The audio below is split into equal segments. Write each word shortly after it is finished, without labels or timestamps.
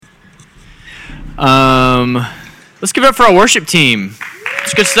Let's give it up for our worship team.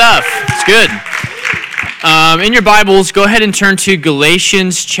 It's good stuff. It's good. In your Bibles, go ahead and turn to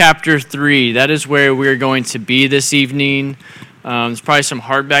Galatians chapter 3. That is where we're going to be this evening. There's probably some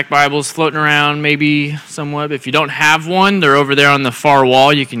hardback Bibles floating around, maybe somewhat. But if you don't have one, they're over there on the far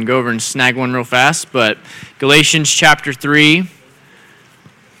wall. You can go over and snag one real fast. But Galatians chapter 3.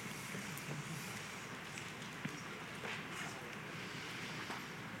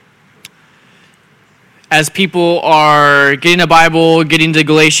 As people are getting a Bible, getting to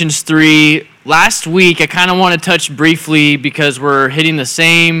Galatians 3, last week I kind of want to touch briefly because we're hitting the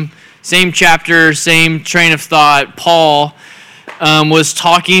same chapter, same train of thought. Paul was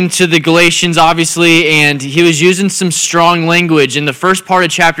talking to the Galatians, obviously, and he was using some strong language. In the first part of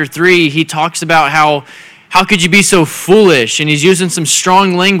chapter 3, he talks about how could you be so foolish? And he's using some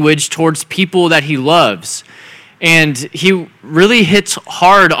strong language towards people that he loves. And he really hits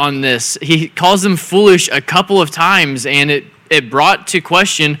hard on this. He calls them foolish a couple of times, and it brought to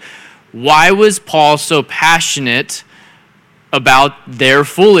question, why was Paul so passionate about their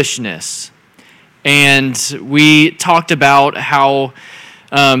foolishness? And we talked about how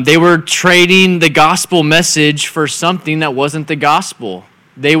they were trading the gospel message for something that wasn't the gospel.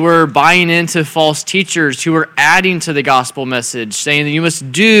 They were buying into false teachers who were adding to the gospel message, saying that you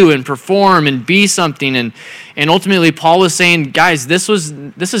must do and perform and be something. And ultimately, Paul was saying, guys, this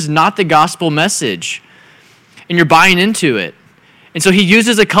is not the gospel message, and you're buying into it. And so he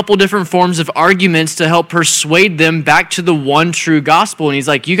uses a couple different forms of arguments to help persuade them back to the one true gospel. And he's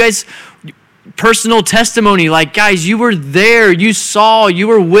like, you guys, personal testimony, like, guys, you were there, you saw, you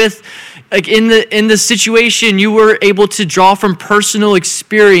were with, like in the situation, you were able to draw from personal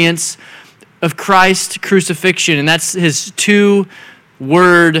experience of Christ's crucifixion. And that's his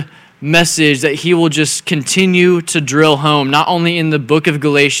 2-word message that he will just continue to drill home, not only in the book of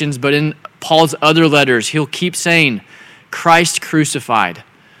Galatians, but in Paul's other letters. He'll keep saying, Christ crucified.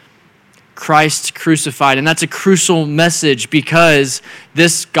 Christ crucified. And that's a crucial message because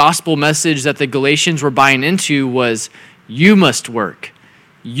this gospel message that the Galatians were buying into was, you must work.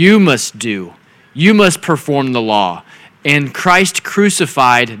 You must do. You must perform the law. And Christ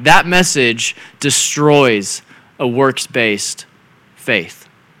crucified, that message destroys a works-based faith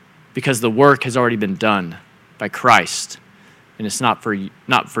because the work has already been done by Christ. And it's not for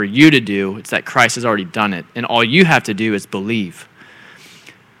you to do, it's that Christ has already done it. And all you have to do is believe.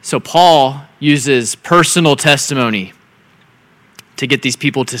 So Paul uses personal testimony to get these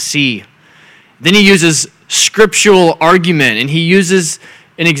people to see. Then he uses scriptural argument, and he uses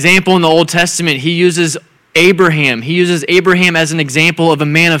an example in the Old Testament. He uses Abraham. He uses Abraham as an example of a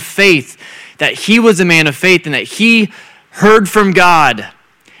man of faith, that he was a man of faith and that he heard from God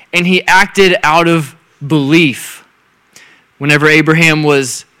and he acted out of belief. Whenever Abraham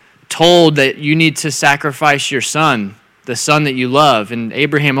was told that you need to sacrifice your son, the son that you love, and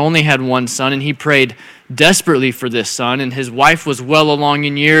Abraham only had one son, and he prayed desperately for this son, and his wife was well along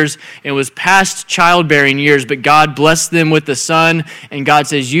in years and was past childbearing years, but God blessed them with a son, and God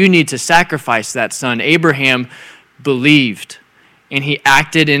says, you need to sacrifice that son. Abraham believed, and he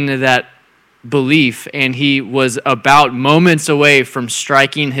acted into that belief, and he was about moments away from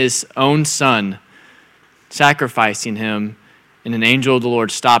striking his own son, sacrificing him, and an angel of the Lord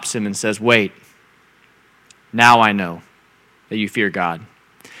stops him and says, wait, now I know that you fear God.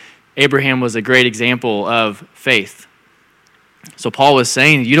 Abraham was a great example of faith. So Paul was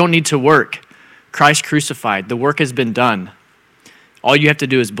saying, you don't need to work. Christ crucified. The work has been done. All you have to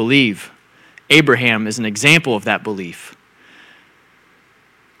do is believe. Abraham is an example of that belief.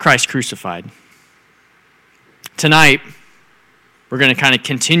 Christ crucified. Tonight, we're going to kind of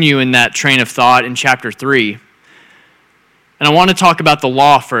continue in that train of thought in chapter 3. And I want to talk about the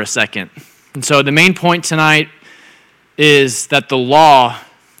law for a second. And so the main point tonight is that the law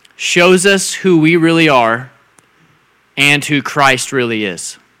shows us who we really are and who Christ really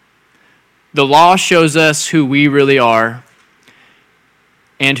is. The law shows us who we really are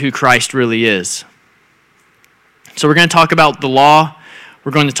and who Christ really is. So we're going to talk about the law.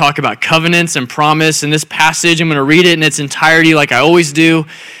 We're going to talk about covenants and promise. In this passage, I'm going to read it in its entirety like I always do.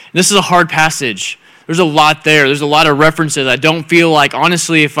 This is a hard passage. There's a lot there. There's a lot of references. I don't feel like,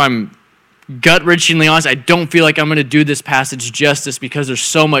 honestly, if I'm gut-wrenchingly honest, I don't feel like I'm going to do this passage justice because there's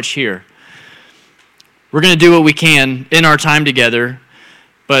so much here. We're going to do what we can in our time together,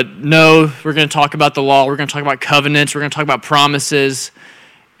 but no, we're going to talk about the law, we're going to talk about covenants, we're going to talk about promises,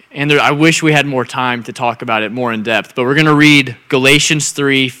 and I wish we had more time to talk about it more in depth, but we're going to read Galatians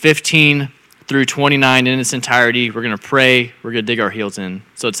 3:15 through 29 in its entirety. We're going to pray, we're going to dig our heels in.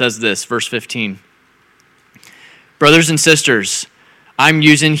 So it says this, verse 15. Brothers and sisters, I'm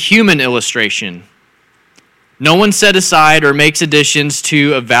using human illustration. No one set aside or makes additions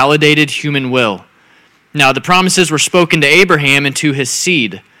to a validated human will. Now, the promises were spoken to Abraham and to his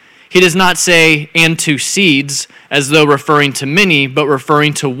seed. He does not say, and to seeds, as though referring to many, but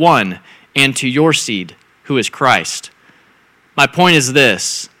referring to one, and to your seed, who is Christ. My point is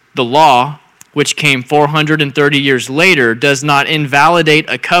this: the law, which came 430 years later, does not invalidate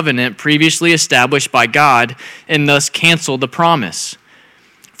a covenant previously established by God and thus cancel the promise.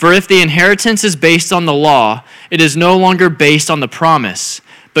 For if the inheritance is based on the law, it is no longer based on the promise,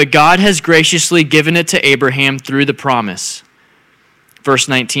 but God has graciously given it to Abraham through the promise. Verse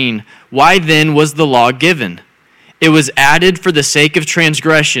 19, why then was the law given? It was added for the sake of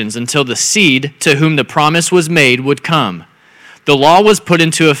transgressions until the seed to whom the promise was made would come. The law was put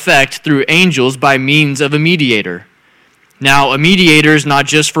into effect through angels by means of a mediator. Now, a mediator is not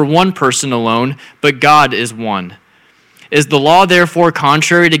just for one person alone, but God is one. Is the law therefore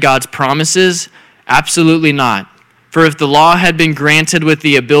contrary to God's promises? Absolutely not. For if the law had been granted with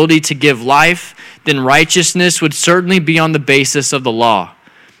the ability to give life, then righteousness would certainly be on the basis of the law.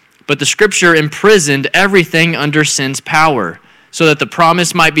 But the Scripture imprisoned everything under sin's power, so that the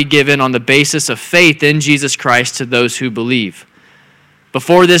promise might be given on the basis of faith in Jesus Christ to those who believe.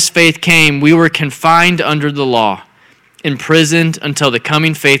 Before this faith came, we were confined under the law, imprisoned until the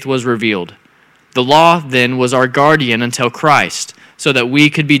coming faith was revealed. The law, then, was our guardian until Christ, so that we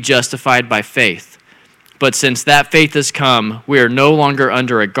could be justified by faith. But since that faith has come, we are no longer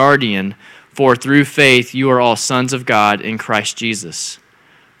under a guardian, for through faith you are all sons of God in Christ Jesus.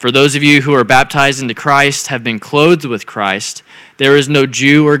 For those of you who are baptized into Christ have been clothed with Christ. There is no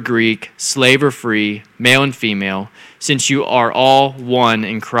Jew or Greek, slave or free, male and female, since you are all one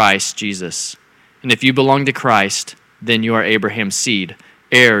in Christ Jesus. And if you belong to Christ, then you are Abraham's seed,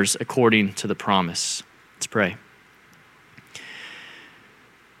 heirs according to the promise. Let's pray.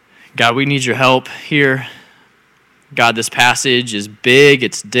 God, we need your help here. God, this passage is big,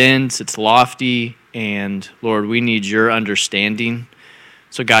 it's dense, it's lofty, and Lord, we need your understanding.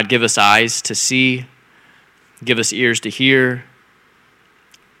 So God, give us eyes to see, give us ears to hear.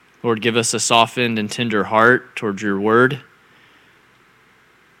 Lord, give us a softened and tender heart towards your word.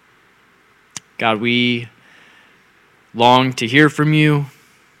 God, we long to hear from you,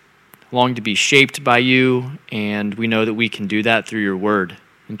 long to be shaped by you, and we know that we can do that through your word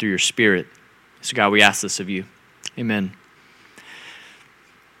and through your spirit. So God, we ask this of you. Amen.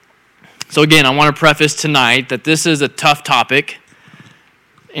 So again, I want to preface tonight that this is a tough topic,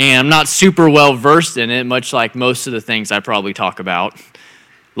 and I'm not super well versed in it, much like most of the things I probably talk about.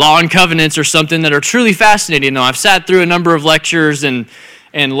 Law and covenants are something that are truly fascinating. Now, I've sat through a number of lectures and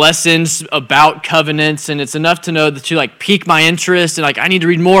lessons about covenants, and it's enough to know that you pique my interest, and I need to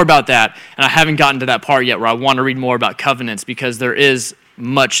read more about that. And I haven't gotten to that part yet where I want to read more about covenants because there is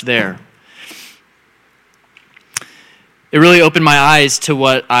much there. It really opened my eyes to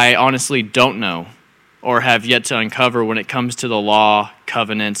what I honestly don't know or have yet to uncover when it comes to the law,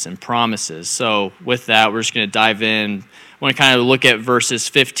 covenants, and promises. So with that, we're just going to dive in. I want to kind of look at verses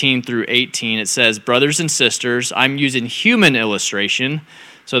 15 through 18. It says, brothers and sisters, I'm using human illustration.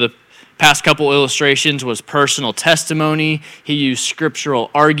 So the past couple illustrations was personal testimony. He used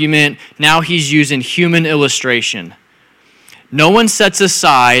scriptural argument. Now he's using human illustration. No one sets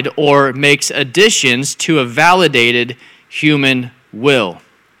aside or makes additions to a validated human will.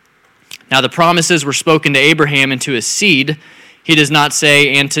 Now the promises were spoken to Abraham and to his seed. He does not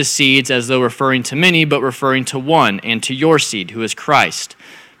say, and to seeds, as though referring to many, but referring to one, and to your seed, who is Christ.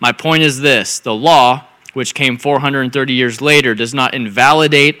 My point is this: the law, which came 430 years later, does not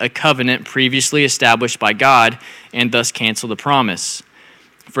invalidate a covenant previously established by God, and thus cancel the promise.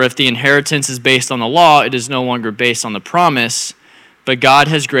 For if the inheritance is based on the law, it is no longer based on the promise, but God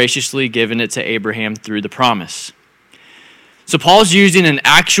has graciously given it to Abraham through the promise. So Paul's using an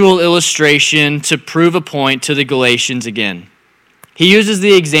actual illustration to prove a point to the Galatians again. He uses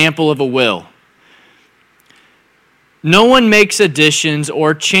the example of a will. No one makes additions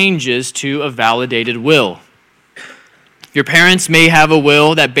or changes to a validated will. Your parents may have a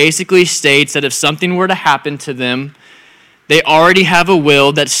will that basically states that if something were to happen to them, they already have a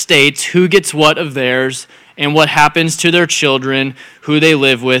will that states who gets what of theirs and what happens to their children, who they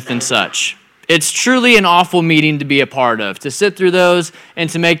live with, and such. It's truly an awful meeting to be a part of, to sit through those and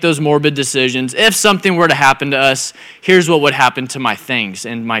to make those morbid decisions. If something were to happen to us, here's what would happen to my things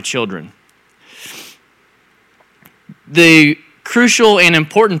and my children. The crucial and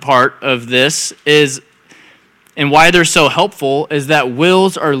important part of this is, and why they're so helpful, is that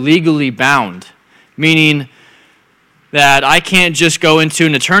wills are legally bound, meaning that I can't just go into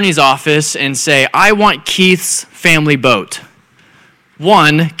an attorney's office and say, I want Keith's family boat.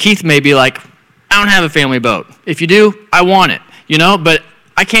 One, Keith may be like, I don't have a family boat. If you do, I want it, but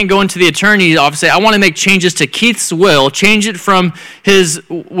I can't go into the attorney's office and say, I want to make changes to Keith's will, change it from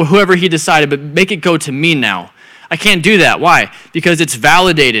whoever he decided, but make it go to me now. I can't do that. Why? Because it's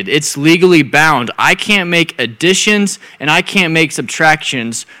validated. It's legally bound. I can't make additions and I can't make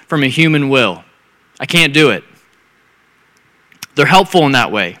subtractions from a human will. I can't do it. They're helpful in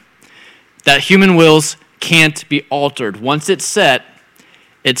that way. That human wills can't be altered. Once it's set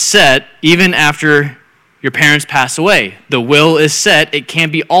even after your parents pass away. The will is set. It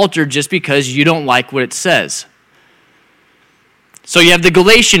can't be altered just because you don't like what it says. So you have the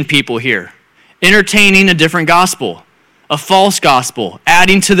Galatian people here, entertaining a different gospel, a false gospel,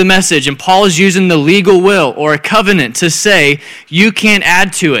 adding to the message. And Paul is using the legal will or a covenant to say, you can't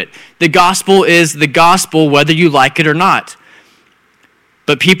add to it. The gospel is the gospel whether you like it or not.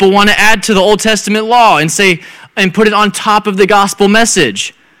 But people want to add to the Old Testament law and put it on top of the gospel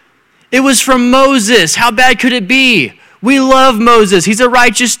message. It was from Moses. How bad could it be? We love Moses. He's a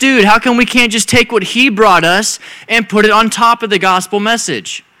righteous dude. How come we can't just take what he brought us and put it on top of the gospel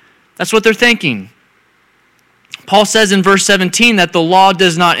message? That's what they're thinking. Paul says in verse 17 that the law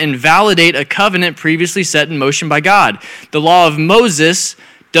does not invalidate a covenant previously set in motion by God. The law of Moses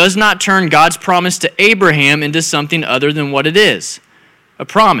does not turn God's promise to Abraham into something other than what it is, a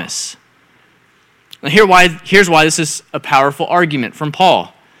promise. Now here's why this is a powerful argument from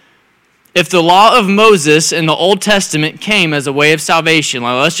Paul. If the law of Moses in the Old Testament came as a way of salvation,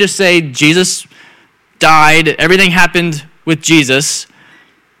 let's just say Jesus died, everything happened with Jesus,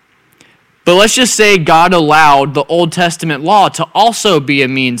 but let's just say God allowed the Old Testament law to also be a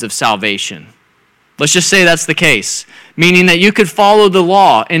means of salvation. Let's just say that's the case, meaning that you could follow the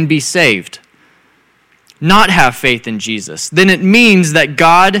law and be saved, not have faith in Jesus. Then it means that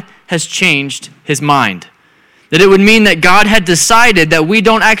God has changed his mind. That it would mean that God had decided that we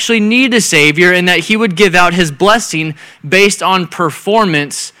don't actually need a Savior and that he would give out his blessing based on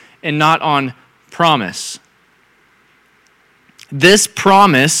performance and not on promise. This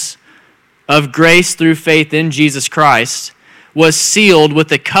promise of grace through faith in Jesus Christ was sealed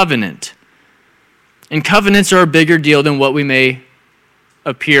with a covenant. And covenants are a bigger deal than what we may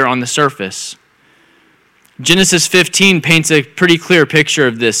appear on the surface. Genesis 15 paints a pretty clear picture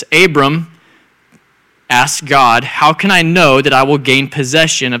of this. Abram asks God, how can I know that I will gain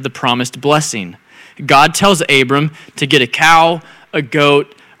possession of the promised blessing? God tells Abram to get a cow, a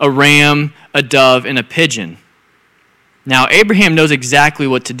goat, a ram, a dove, and a pigeon. Now, Abraham knows exactly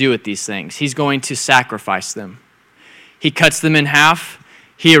what to do with these things. He's going to sacrifice them. He cuts them in half,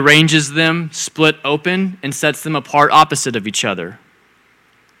 he arranges them, split open, and sets them apart opposite of each other.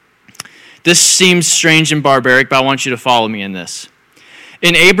 This seems strange and barbaric, but I want you to follow me in this.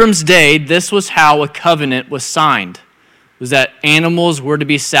 In Abram's day, this was how a covenant was signed. It was that animals were to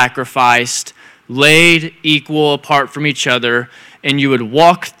be sacrificed, laid equal apart from each other, and you would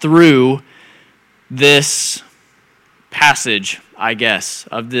walk through this passage, I guess,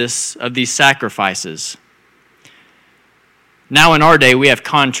 of these sacrifices. Now in our day, we have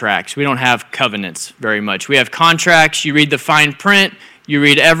contracts. We don't have covenants very much. We have contracts. You read the fine print. You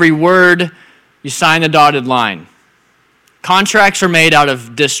read every word. You sign the dotted line. Contracts are made out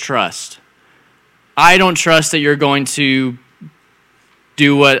of distrust. I don't trust that you're going to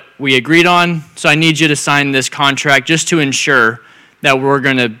do what we agreed on, so I need you to sign this contract just to ensure that we're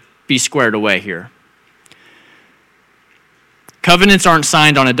going to be squared away here. Covenants aren't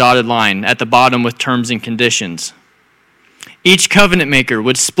signed on a dotted line at the bottom with terms and conditions. Each covenant maker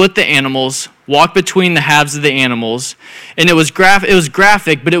would split the animals, walk between the halves of the animals, and it was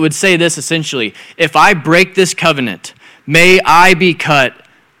graphic, but it would say this essentially: if I break this covenant, may I be cut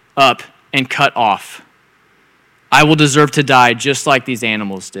up and cut off. I will deserve to die just like these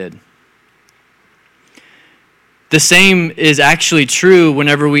animals did. The same is actually true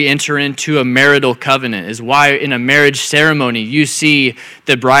whenever we enter into a marital covenant, is why in a marriage ceremony you see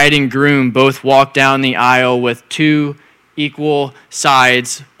the bride and groom both walk down the aisle with two equal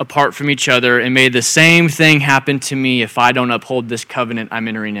sides apart from each other, and may the same thing happen to me if I don't uphold this covenant I'm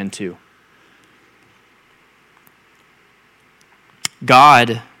entering into.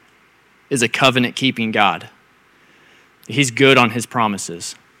 God is a covenant-keeping God. He's good on his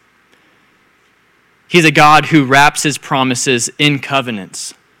promises. He's a God who wraps his promises in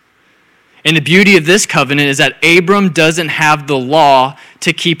covenants. And the beauty of this covenant is that Abram doesn't have the law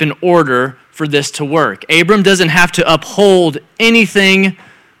to keep in order for this to work. Abram doesn't have to uphold anything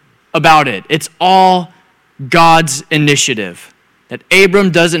about it. It's all God's initiative. That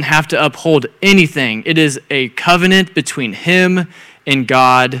Abram doesn't have to uphold anything. It is a covenant between him and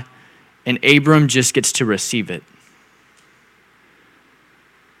God, and Abram just gets to receive it.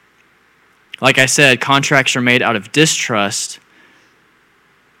 Like I said, contracts are made out of distrust,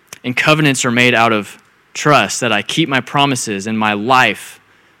 and covenants are made out of trust, that I keep my promises and my life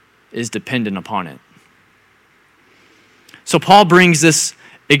is dependent upon it. So Paul brings this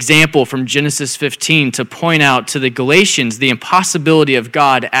example from Genesis 15 to point out to the Galatians the impossibility of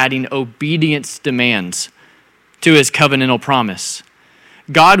God adding obedience demands to his covenantal promise.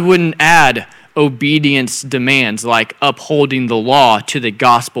 God wouldn't add obedience demands like upholding the law to the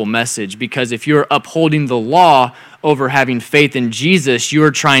gospel message, because if you're upholding the law over having faith in Jesus,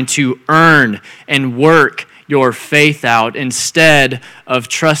 you're trying to earn and work your faith out instead of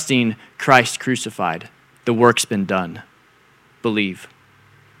trusting Christ crucified. The work's been done. Believe.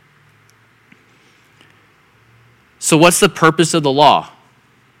 So what's the purpose of the law?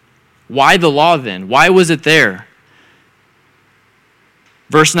 Why the law then? Why was it there?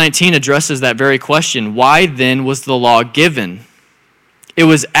 Verse 19 addresses that very question. Why then was the law given? It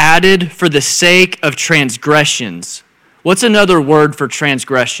was added for the sake of transgressions. What's another word for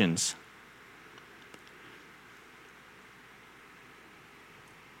transgressions?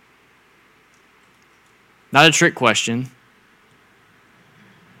 Not a trick question.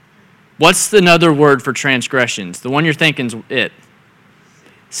 What's another word for transgressions? The one you're thinking's it.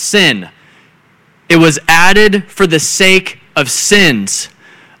 Sin. It was added for the sake of sins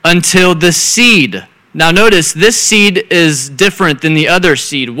until the seed. Now notice, this seed is different than the other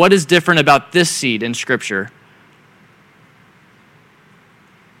seed. What is different about this seed in Scripture?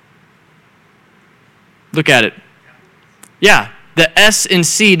 Look at it. Yeah, the S in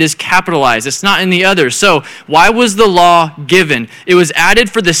seed is capitalized. It's not in the other. So why was the law given? It was added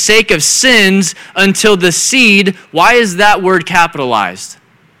for the sake of sins until the seed. Why is that word capitalized?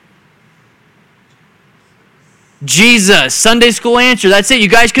 Jesus. Sunday school answer. That's it. You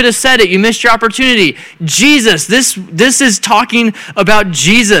guys could have said it. You missed your opportunity. Jesus. This is talking about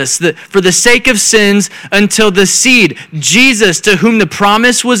Jesus. For the sake of sins until the seed. Jesus, to whom the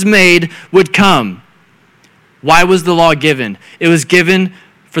promise was made, would come. Why was the law given? It was given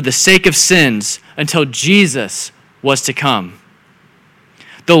for the sake of sins until Jesus was to come.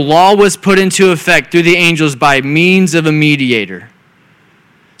 The law was put into effect through the angels by means of a mediator.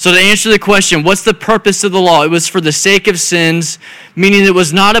 So to answer the question, what's the purpose of the law? It was for the sake of sins, meaning it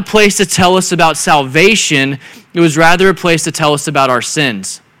was not a place to tell us about salvation. It was rather a place to tell us about our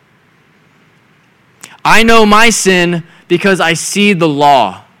sins. I know my sin because I see the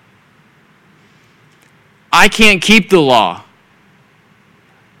law. I can't keep the law.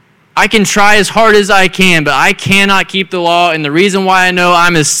 I can try as hard as I can, but I cannot keep the law. And the reason why I know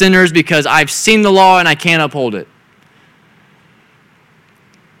I'm a sinner is because I've seen the law and I can't uphold it.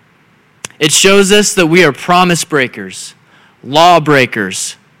 It shows us that we are promise breakers, law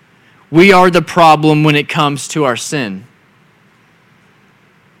breakers. We are the problem when it comes to our sin.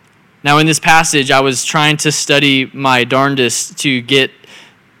 Now, in this passage, I was trying to study my darndest to get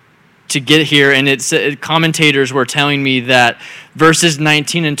here, and commentators were telling me that verses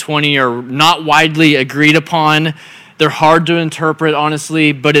 19 and 20 are not widely agreed upon. They're hard to interpret,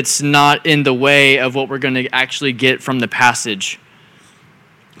 honestly, but it's not in the way of what we're going to actually get from the passage.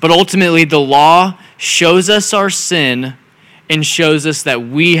 But ultimately, the law shows us our sin and shows us that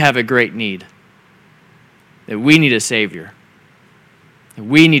we have a great need, that we need a Savior, that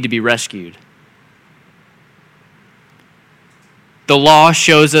we need to be rescued. The law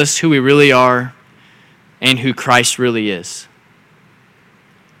shows us who we really are and who Christ really is.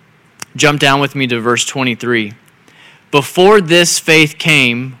 Jump down with me to verse 23. Before this faith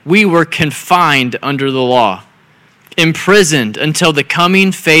came, we were confined under the law, imprisoned until the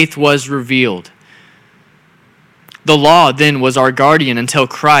coming faith was revealed. The law then was our guardian until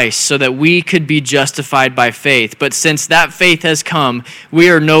Christ, so that we could be justified by faith. But since that faith has come, we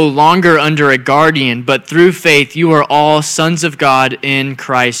are no longer under a guardian, but through faith you are all sons of God in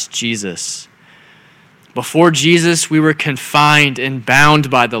Christ Jesus. Before Jesus, we were confined and bound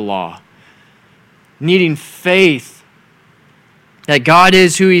by the law, needing faith that God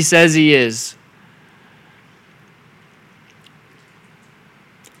is who He says He is.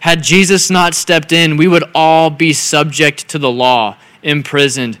 Had Jesus not stepped in, we would all be subject to the law,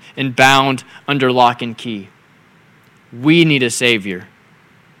 imprisoned and bound under lock and key. We need a Savior.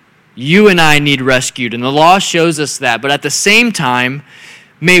 You and I need rescued, and the law shows us that. But at the same time,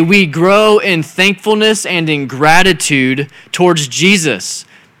 may we grow in thankfulness and in gratitude towards Jesus,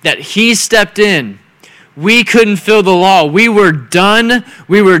 that He stepped in. We couldn't fill the law. We were done.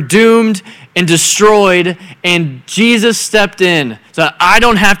 We were doomed and destroyed, and Jesus stepped in. So I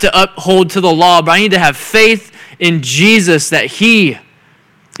don't have to uphold to the law, but I need to have faith in Jesus that He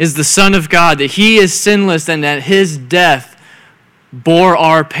is the Son of God, that He is sinless, and that His death bore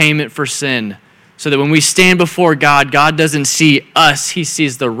our payment for sin, so that when we stand before God, God doesn't see us, he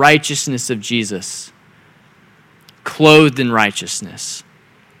sees the righteousness of Jesus, clothed in righteousness.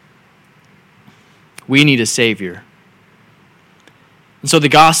 We need a Savior. And so the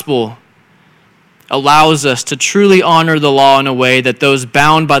gospel allows us to truly honor the law in a way that those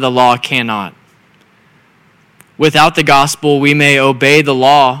bound by the law cannot. Without the gospel, we may obey the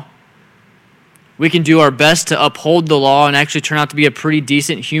law. We can do our best to uphold the law and actually turn out to be a pretty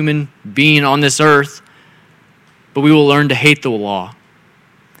decent human being on this earth, but we will learn to hate the law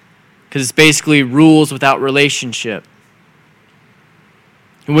because it's basically rules without relationship.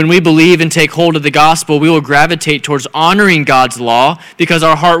 And when we believe and take hold of the gospel, we will gravitate towards honoring God's law because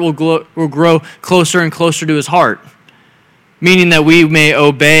our heart will grow closer and closer to his heart, meaning that we may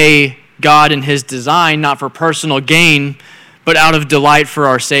obey God and his design, not for personal gain, but out of delight for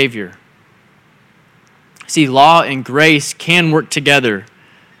our Savior. See, law and grace can work together.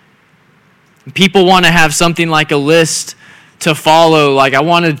 People want to have something like a list to follow. Like, I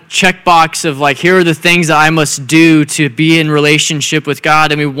want a checkbox of like, here are the things that I must do to be in relationship with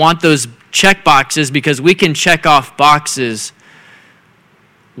God. And we want those checkboxes because we can check off boxes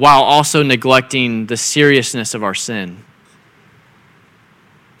while also neglecting the seriousness of our sin.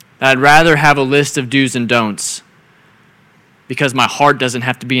 I'd rather have a list of do's and don'ts because my heart doesn't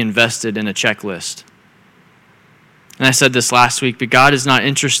have to be invested in a checklist. And I said this last week, but God is not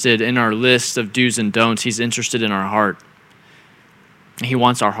interested in our list of do's and don'ts. He's interested in our heart. He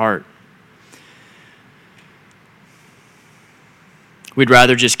wants our heart. We'd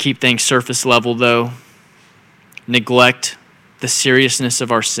rather just keep things surface level, though, neglect the seriousness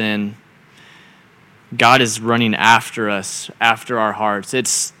of our sin. God is running after us, after our hearts.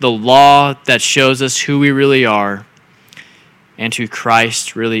 It's the law that shows us who we really are and who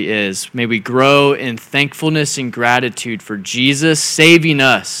Christ really is. May we grow in thankfulness and gratitude for Jesus saving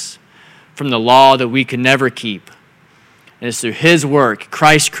us from the law that we could never keep. And it's through his work,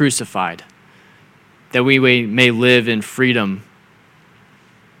 Christ crucified, that we may live in freedom.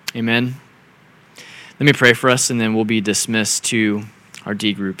 Amen. Let me pray for us, and then we'll be dismissed to our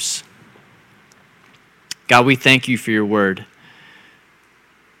D groups. God, we thank you for your word.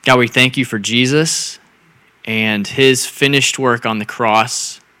 God, we thank you for Jesus and his finished work on the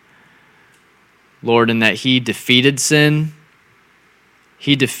cross. Lord, in that he defeated sin.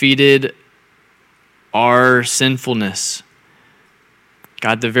 He defeated our sinfulness.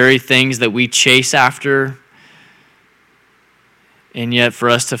 God, the very things that we chase after, and yet for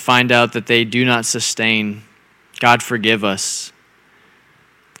us to find out that they do not sustain. God, forgive us.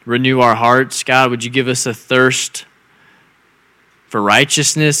 Renew our hearts. God, would you give us a thirst for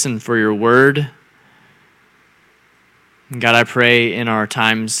righteousness and for your word? And God, I pray in our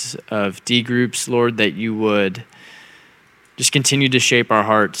times of D groups, Lord, that you would just continue to shape our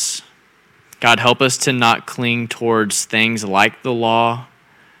hearts. God, help us to not cling towards things like the law,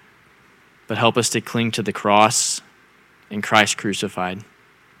 but help us to cling to the cross and Christ crucified.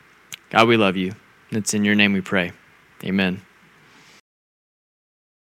 God, we love you. It's in your name we pray. Amen.